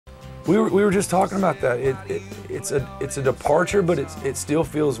We were just talking about that. It's a departure, but it still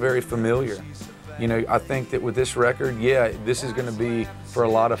feels very familiar. You know, I think that with this record, yeah, this is going to be, for a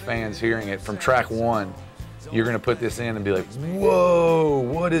lot of fans hearing it from track one, you're going to put this in and be like, whoa,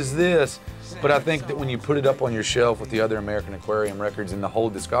 what is this? But I think that when you put it up on your shelf with the other American Aquarium records and the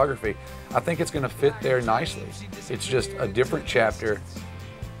whole discography, I think it's going to fit there nicely. It's just a different chapter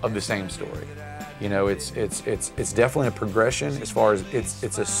of the same story. You know, it's definitely a progression as far as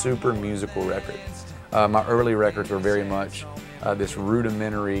it's a super musical record. My early records were very much this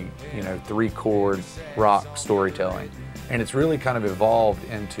rudimentary, you know, 3-chord rock storytelling. And it's really kind of evolved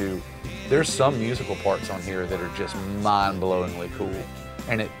into, there's some musical parts on here that are just mind-blowingly cool.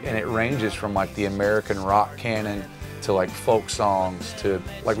 And it ranges from like the American rock canon to like folk songs to,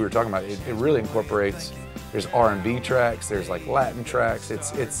 like we were talking about, it really incorporates, there's R&B tracks, there's like Latin tracks.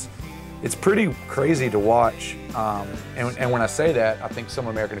 It's pretty crazy to watch. And when I say that, I think some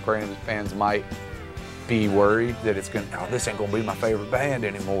American Aquarium fans might be worried that it's going, oh, this ain't gonna be my favorite band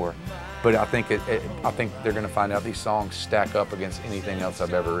anymore. But I think I think they're gonna find out these songs stack up against anything else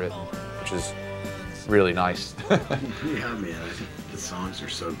I've ever written, which is really nice. Yeah, man, I think the songs are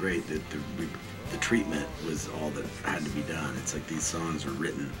so great that the treatment was all that had to be done. It's like these songs were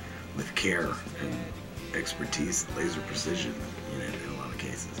written with care and expertise, laser precision, you know, in a lot of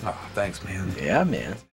cases. Oh, thanks, man. Yeah, man.